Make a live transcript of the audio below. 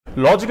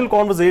Logical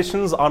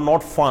conversations are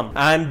not fun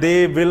and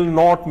they will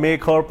not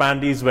make her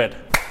panties wet.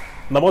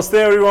 Namaste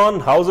everyone,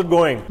 how's it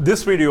going?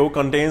 This video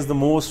contains the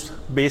most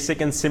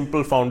basic and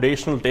simple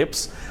foundational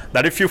tips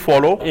that if you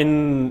follow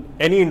in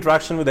any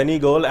interaction with any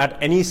girl at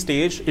any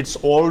stage, it's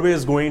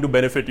always going to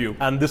benefit you.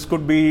 And this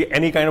could be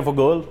any kind of a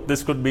girl.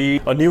 This could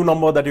be a new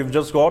number that you've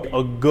just got,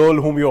 a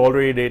girl whom you're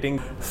already dating,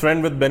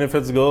 friend with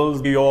benefits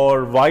girls,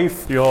 your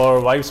wife,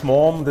 your wife's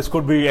mom. This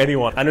could be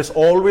anyone. And it's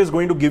always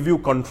going to give you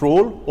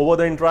control over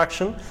the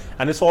interaction.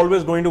 And it's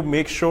always going to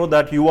make sure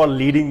that you are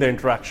leading the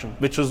interaction,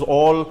 which is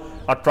all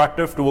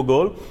attractive to a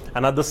girl,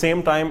 and at the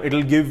same time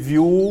it'll give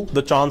you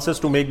the chances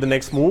to make the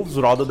next moves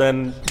rather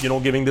than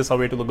giving this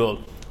away to the girl.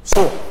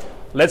 So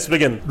let's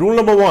begin. Rule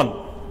number 1,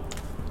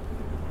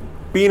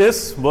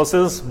 penis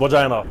versus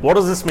vagina. What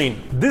does this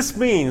mean? This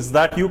means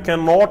that you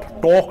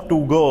cannot talk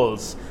to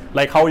girls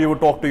like how you would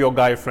talk to your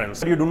guy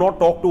friends. You do not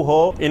talk to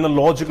her in a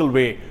logical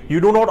way. You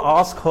do not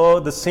ask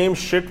her the same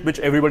shit which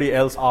everybody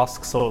else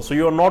asks her. So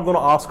you're not going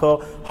to ask her,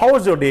 how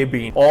has your day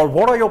been? Or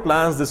what are your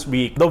plans this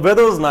week? The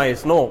weather's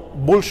nice. No,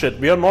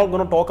 bullshit. We are not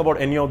going to talk about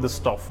any of this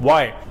stuff.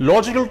 Why?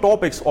 Logical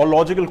topics or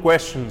logical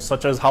questions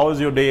such as how has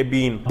your day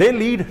been? They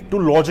lead to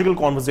logical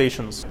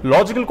conversations.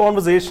 Logical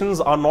conversations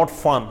are not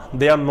fun.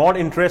 They are not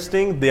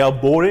interesting. They are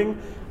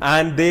boring.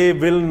 And they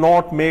will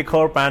not make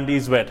her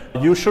panties wet.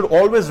 You should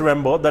always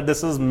remember that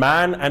this is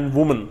man and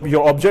woman.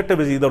 Your objective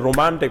is either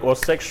romantic or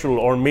sexual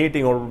or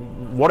mating or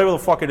whatever the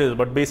fuck it is,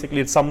 but basically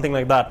it's something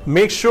like that.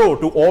 Make sure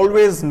to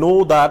always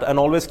know that and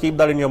always keep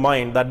that in your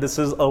mind, that this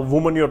is a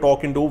woman you're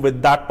talking to with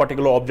that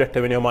particular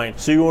objective in your mind.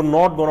 So you're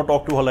not going to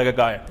talk to her like a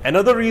guy.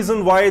 Another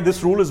reason why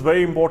this rule is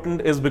very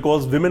important is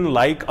because women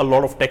like a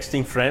lot of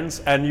texting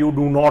friends and you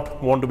do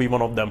not want to be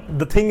one of them.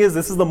 The thing is,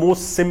 this is the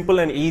most simple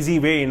and easy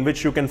way in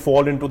which you can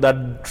fall into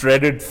that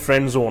dreaded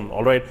friend zone,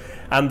 alright?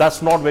 And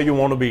that's not where you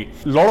want to be.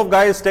 A lot of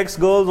guys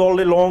text girls all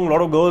day long, a lot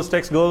of girls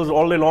text girls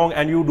all day long,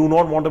 and you do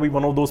not want to be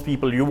one of those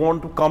people. You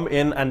want to come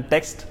in and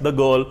text the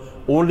girl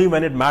only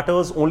when it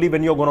matters, only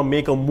when you're going to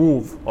make a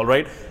move,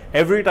 alright?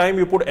 Every time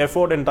you put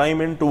effort and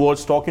time in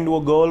towards talking to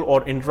a girl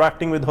or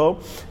interacting with her,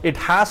 it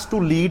has to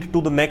lead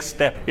to the next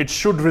step. It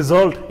should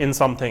result in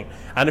something.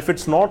 And if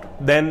it's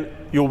not, then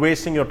you're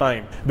wasting your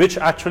time. Which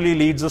actually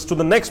leads us to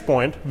the next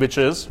point, which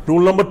is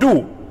rule number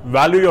 2,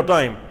 value your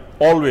time.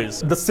 Always.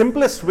 The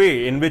simplest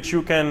way in which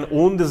you can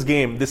own this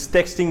game, this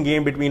texting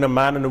game between a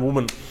man and a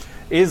woman,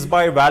 is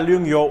by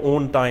valuing your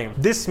own time.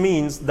 This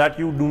means that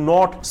you do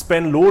not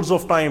spend loads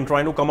of time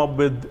trying to come up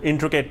with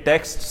intricate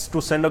texts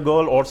to send a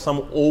girl or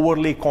some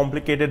overly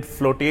complicated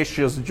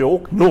flirtatious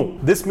joke. No,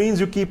 this means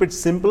you keep it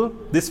simple.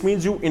 This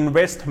means you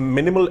invest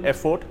minimal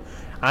effort.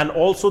 And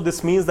also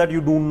this means that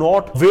you do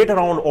not wait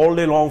around all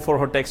day long for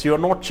her text. You are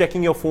not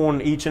checking your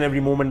phone each and every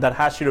moment that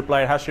has she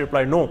replied, has she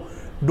replied. No.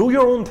 Do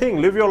your own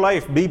thing, live your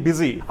life, be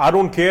busy. I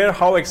don't care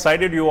how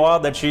excited you are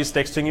that she's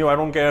texting you. I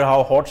don't care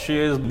how hot she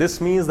is.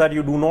 This means that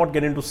you do not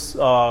get into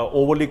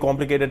overly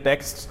complicated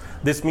texts.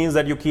 This means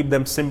that you keep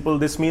them simple.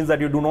 This means that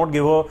you do not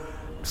give her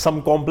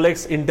some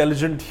complex,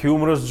 intelligent,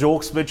 humorous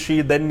jokes which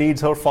she then needs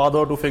her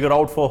father to figure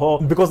out for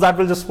her, because that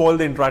will just spoil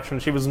the interaction.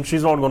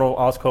 She's not going to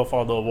ask her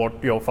father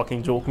what your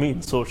fucking joke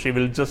means, so she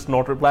will just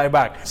not reply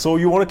back. So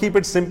you want to keep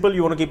it simple,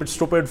 you want to keep it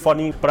stupid,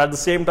 funny, but at the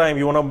same time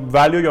you want to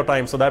value your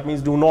time. So that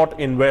means do not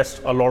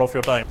invest a lot of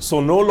your time. So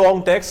no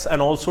long texts,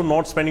 and also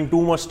not spending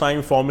too much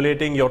time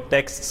formulating your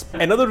texts.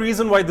 Another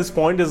reason why this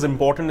point is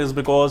important is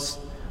because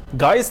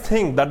guys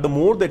think that the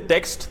more they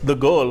text the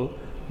girl,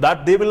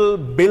 that they will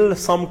build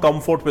some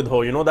comfort with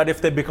her, that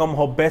if they become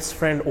her best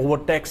friend over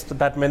text,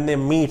 that when they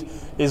meet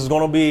is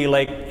going to be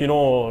like,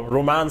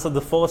 romance at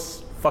the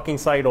first fucking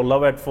sight or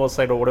love at first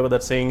sight or whatever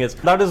that saying is.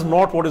 That is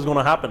not what is going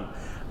to happen,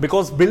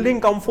 because building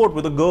comfort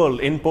with a girl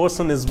in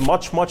person is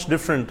much, much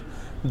different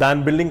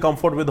than building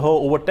comfort with her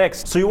over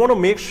text. So you want to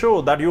make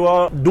sure that you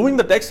are doing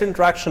the text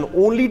interaction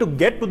only to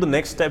get to the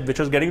next step, which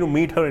is getting to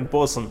meet her in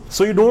person.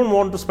 So you don't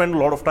want to spend a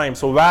lot of time.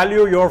 So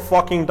value your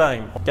fucking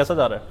time. Kaisa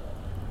ja raha hai?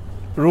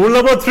 Rule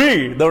number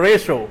 3, the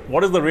ratio.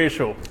 What is the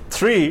ratio?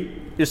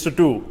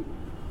 3:2.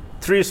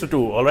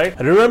 3:2, alright?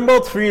 Remember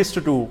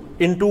 3:2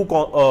 in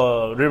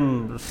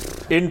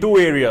two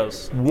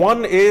areas.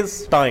 One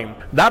is time.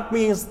 That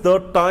means the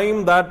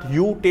time that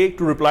you take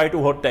to reply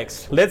to her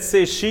text. Let's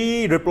say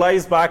she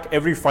replies back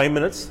every 5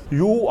 minutes.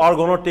 You are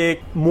gonna take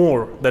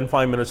more than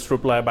 5 minutes to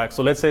reply back.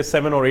 So let's say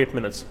 7 or 8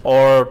 minutes.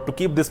 Or to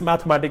keep this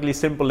mathematically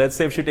simple, let's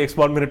say if she takes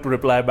 1 minute to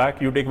reply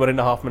back, you take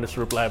 1.5 minutes to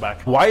reply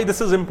back. Why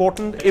this is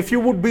important? If you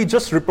would be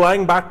just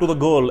replying back to the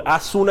girl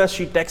as soon as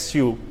she texts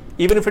you,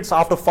 even if it's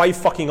after 5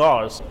 fucking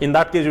hours, in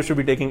that case you should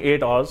be taking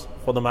 8 hours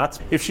for the maths.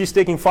 If she's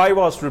taking 5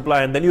 hours to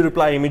reply and then you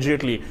reply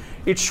immediately,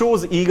 it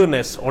shows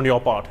eagerness on your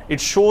part. It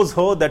shows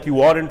her that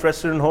you are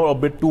interested in her a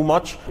bit too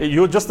much.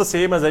 You're just the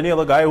same as any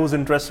other guy who's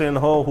interested in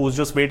her, who's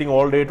just waiting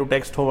all day to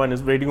text her and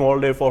is waiting all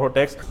day for her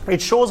text.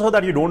 It shows her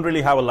that you don't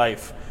really have a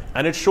life,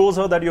 and it shows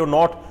her that you're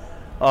not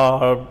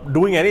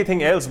doing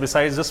anything else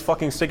besides just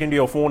fucking sticking to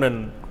your phone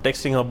and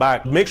texting her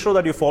back. Make sure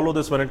that you follow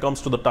this when it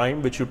comes to the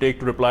time which you take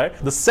to reply.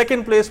 The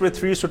second place where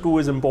 3:2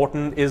 is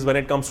important is when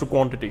it comes to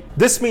quantity.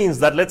 This means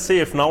that, let's say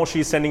if now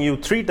she's sending you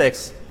 3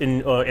 texts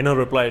in her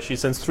reply, she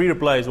sends 3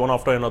 replies one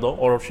after another,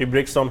 or if she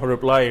breaks down her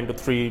reply into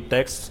 3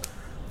 texts,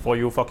 for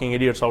you fucking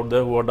idiots out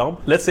there who are dumb.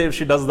 Let's say if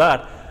she does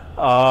that,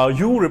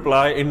 you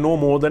reply in no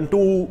more than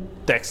 2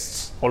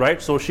 texts. All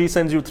right, so she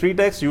sends you 3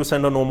 texts, you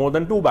send her no more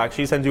than 2 back.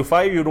 She sends you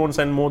 5, you don't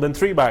send more than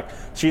 3 back.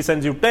 She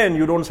sends you 10,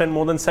 you don't send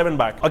more than 7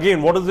 back.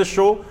 Again, what does this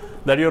show?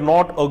 That you're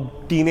not a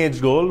teenage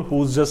girl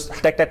who's just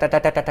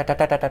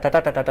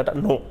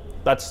no,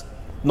 that's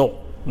no.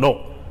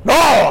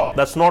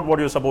 That's not what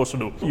you're supposed to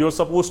do. You're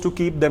supposed to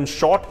keep them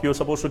short. You're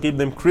supposed to keep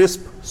them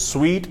crisp,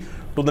 sweet,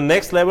 to the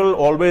next level.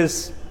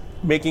 Always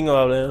making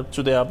a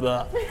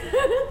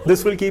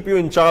this will keep you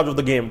in charge of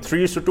the game.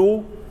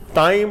 3:2,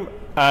 time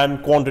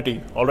and quantity.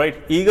 All right,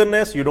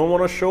 eagerness you don't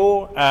want to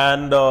show,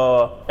 and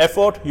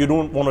effort you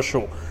don't want to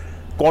show.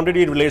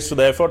 Quantity relates to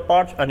the effort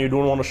part, and you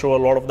don't want to show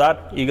a lot of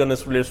that.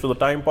 Eagerness relates to the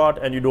time part,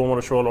 and you don't want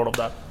to show a lot of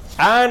that.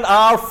 And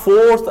our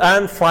fourth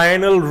and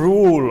final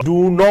rule: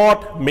 do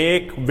not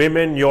make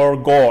women your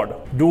god.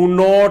 Do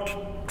not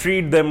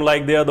treat them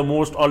like they are the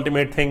most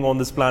ultimate thing on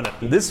this planet.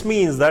 This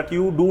means that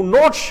you do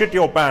not shit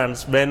your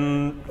pants when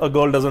a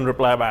girl doesn't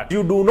reply back.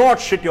 You do not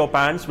shit your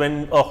pants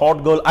when a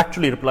hot girl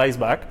actually replies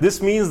back.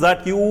 This means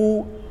that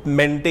you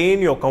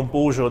maintain your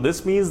composure.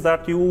 This means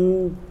that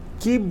you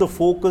keep the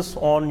focus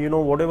on, you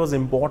know, whatever's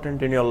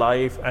important in your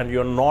life, and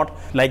you're not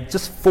like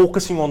just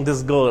focusing on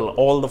this girl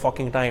all the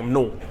fucking time.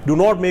 No, do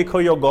not make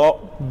her your god.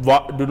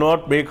 Do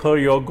not make her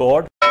your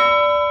god.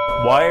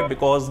 Why?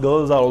 Because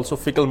girls are also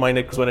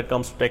fickle-minded when it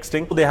comes to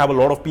texting. They have a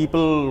lot of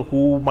people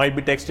who might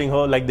be texting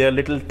her like they're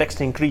little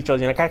texting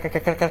creatures, you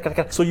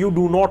know. So you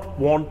do not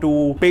want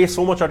to pay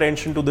so much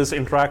attention to this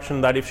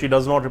interaction that if she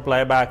does not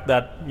reply back,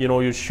 that, you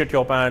know, you shit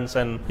your pants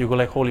and you go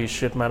like, holy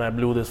shit, man, I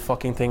blew this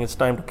fucking thing. It's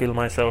time to kill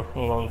myself.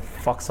 Oh,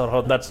 fucks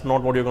her. That's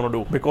not what you're gonna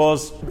do,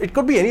 because it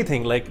could be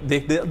anything. Like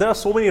there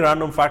are so many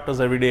random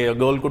factors every day. A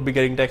girl could be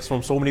getting texts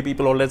from so many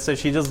people, or let's say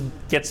she just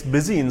gets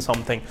busy in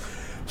something.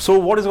 So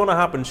what is going to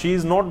happen?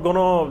 She's not going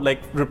to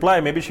like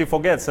reply. Maybe she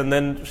forgets, and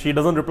then she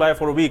doesn't reply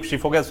for a week. She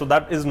forgets. So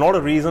that is not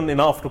a reason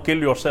enough to kill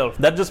yourself.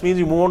 That just means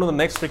you move on to the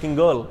next freaking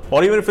girl.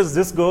 Or even if it's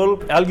this girl,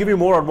 I'll give you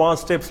more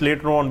advanced tips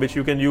later on, which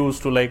you can use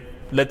to, like,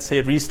 let's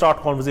say,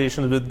 restart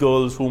conversations with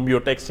girls whom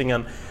you're texting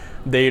and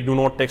they do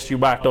not text you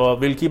back.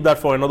 We'll keep that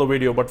for another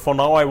video. But for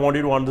now, I want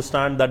you to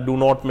understand that do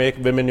not make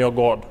women your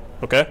god.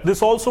 Okay.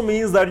 This also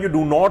means that you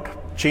do not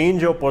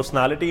change your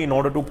personality in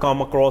order to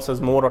come across as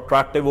more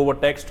attractive over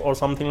text or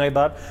something like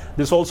that.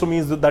 This also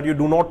means that you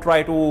do not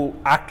try to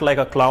act like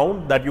a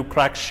clown, that you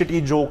crack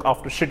shitty joke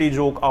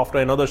after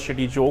another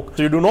shitty joke.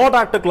 So you do not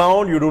act a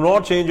clown, you do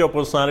not change your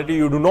personality,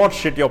 you do not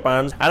shit your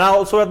pants. And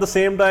also at the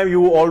same time,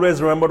 you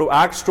always remember to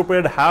act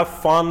stupid, have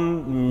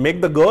fun,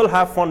 make the girl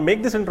have fun,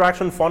 make this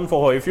interaction fun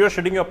for her. If you're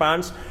shitting your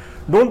pants,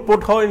 don't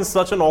put her in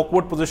such an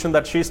awkward position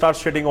that she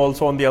starts shitting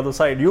also on the other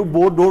side. You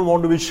both don't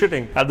want to be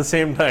shitting at the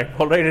same time.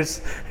 All right,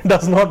 it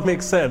does not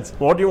make sense.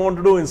 What you want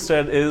to do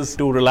instead is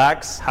to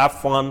relax, have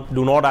fun.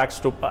 Do not act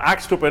stupid.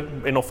 Act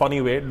stupid in a funny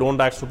way. Don't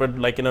act stupid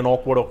like in an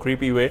awkward or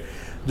creepy way.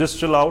 Just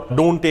chill out.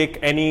 Don't take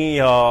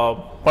any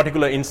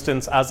particular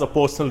instance as a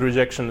personal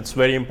rejection. It's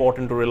very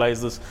important to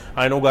realize this.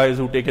 I know guys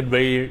who take it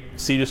very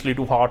seriously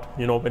to heart,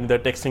 you know, when they're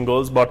texting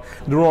girls, but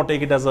do not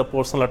take it as a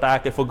personal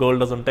attack if a girl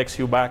doesn't text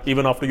you back,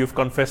 even after you've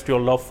confessed your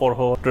love for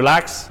her.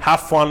 Relax, have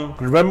fun.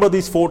 Remember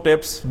these 4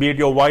 tips, be it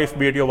your wife,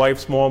 be it your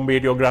wife's mom, be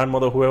it your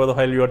grandmother, whoever the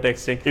hell you are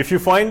texting. If you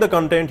find the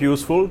content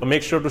useful,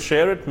 make sure to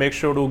share it. Make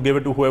sure to give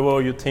it to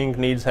whoever you think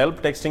needs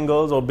help texting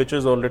girls or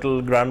bitches or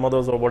little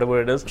grandmothers or whatever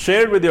it is.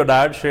 Share it with your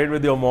dad, share it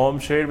with your mom,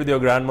 share it with your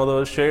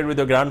grandmother, share it with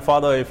your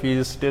grandfather if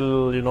he's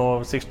still, you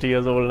know, 60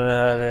 years old.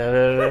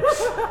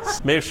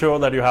 Make sure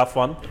that you have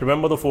fun.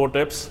 Remember the 4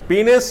 tips.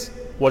 Penis,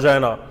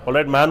 vagina. All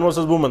right, man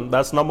versus woman.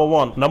 That's number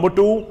 1. Number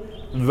 2,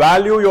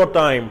 value your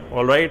time.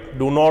 All right,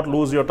 do not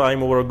lose your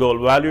time over a girl.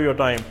 Value your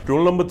time.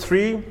 Rule number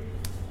 3,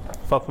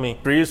 fuck me,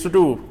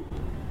 3:2.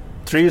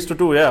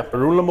 3:2, yeah.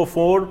 Rule number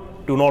 4,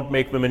 do not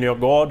make women your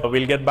god.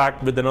 We'll get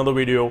back with another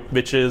video,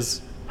 which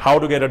is how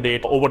to get a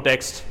date over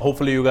text.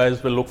 Hopefully you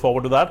guys will look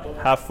forward to that.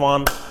 Have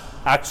fun,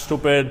 act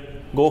stupid,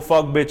 go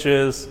fuck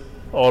bitches,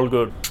 all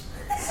good.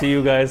 See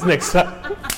you guys next time.